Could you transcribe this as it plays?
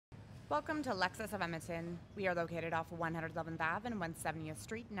Welcome to Lexus of Edmonton. We are located off 111th Ave and 170th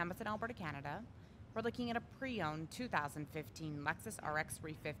Street in Edmonton, Alberta, Canada. We're looking at a pre-owned 2015 Lexus RX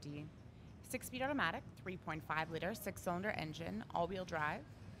 350. 6-speed automatic, 3.5-liter, 6-cylinder engine, all-wheel drive,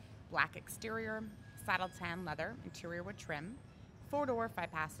 black exterior, saddle tan leather, interior wood trim, 4-door,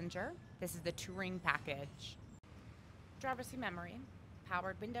 5-passenger. This is the touring package. Driver's seat memory,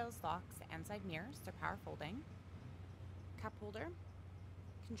 powered windows, locks, and side mirrors. They're power folding. Cup holder.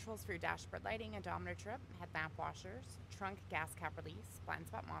 Controls for your dashboard lighting, odometer trip, headlamp washers, trunk gas cap release, blind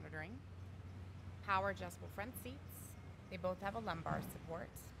spot monitoring, power adjustable front seats. They both have a lumbar support,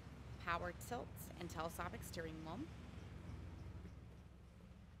 power tilt, and telescopic steering wheel.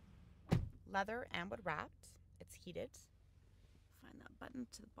 Leather and wood wrapped. It's heated. Find that button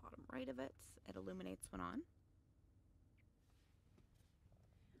to the bottom right of it. It illuminates when on.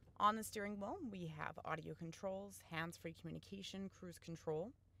 On the steering wheel, we have audio controls, hands-free communication, cruise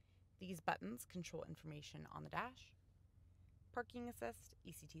control. These buttons control information on the dash. Parking assist,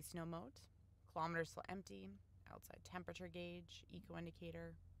 ECT snow mode, kilometers still empty, outside temperature gauge, eco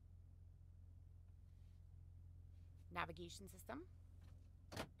indicator, navigation system,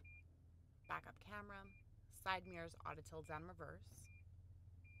 backup camera, side mirrors, auto tilt down reverse,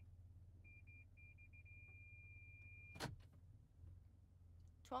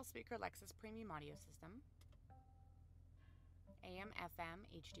 12-speaker Lexus premium audio system, AM, FM,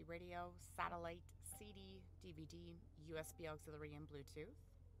 HD radio, satellite, CD, DVD, USB auxiliary, and Bluetooth,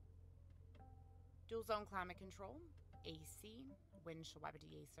 dual zone climate control, AC, windshield wiper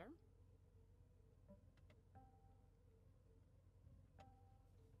deicer,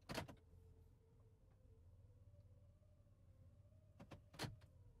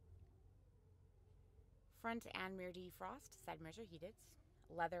 front and rear defrost, side mirrors are heated,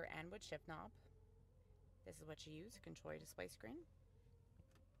 leather and wood shift knob. This is what you use to control your display screen.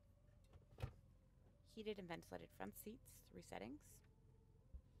 Heated and ventilated front seats, 3 settings.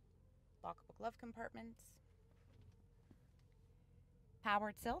 Lockable glove compartment.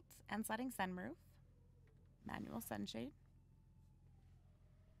 Power tilt and sliding sunroof. Manual sunshade.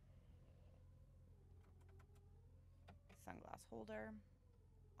 Sunglass holder.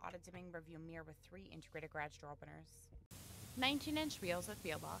 Auto dimming review mirror with 3 integrated garage door openers. 19-inch wheels with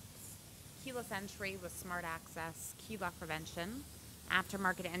wheel locks. Keyless entry with smart access, key lock prevention,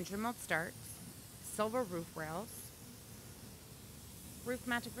 aftermarket engine mode start, silver roof rails, roof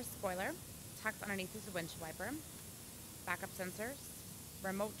mounted for spoiler, tucked underneath is a windshield wiper, backup sensors,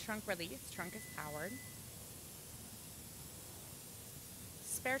 remote trunk release, trunk is powered,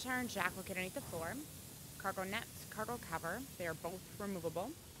 spare tire and jack located underneath the floor, cargo net, cargo cover, they are both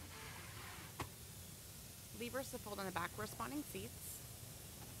removable, levers to fold on the back corresponding seats,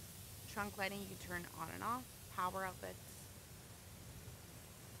 trunk lighting you can turn on and off, power outlets,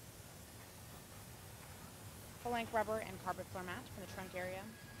 full-length rubber and carpet floor mat for the trunk area,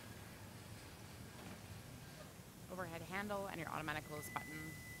 overhead handle, and your automatic close button.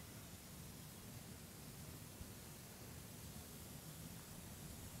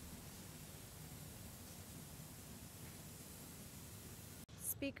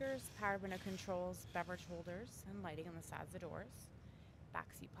 Speakers, power window controls, beverage holders, and lighting on the sides of the doors. Back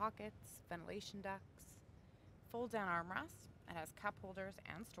seat pockets, ventilation ducts, fold down armrest. It has cup holders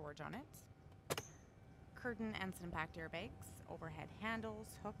and storage on it. Curtain and sun impact airbags, overhead handles,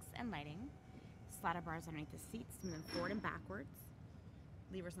 hooks, and lighting. Slider bars underneath the seats to move them forward and backwards.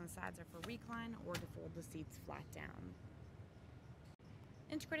 Levers on the sides are for recline or to fold the seats flat down.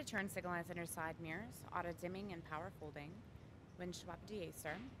 Integrated turn signal lights under side mirrors, auto dimming and power folding, windshield wiper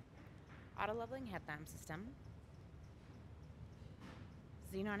deicer, auto leveling headlamp system,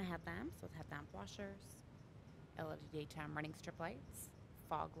 xenon headlamps with headlamp washers, LED daytime running strip lights,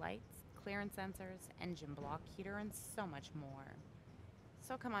 fog lights, clearance sensors, engine block heater, and so much more.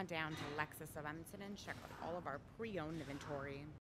 So come on down to Lexus of Edmonton and check out all of our pre-owned inventory.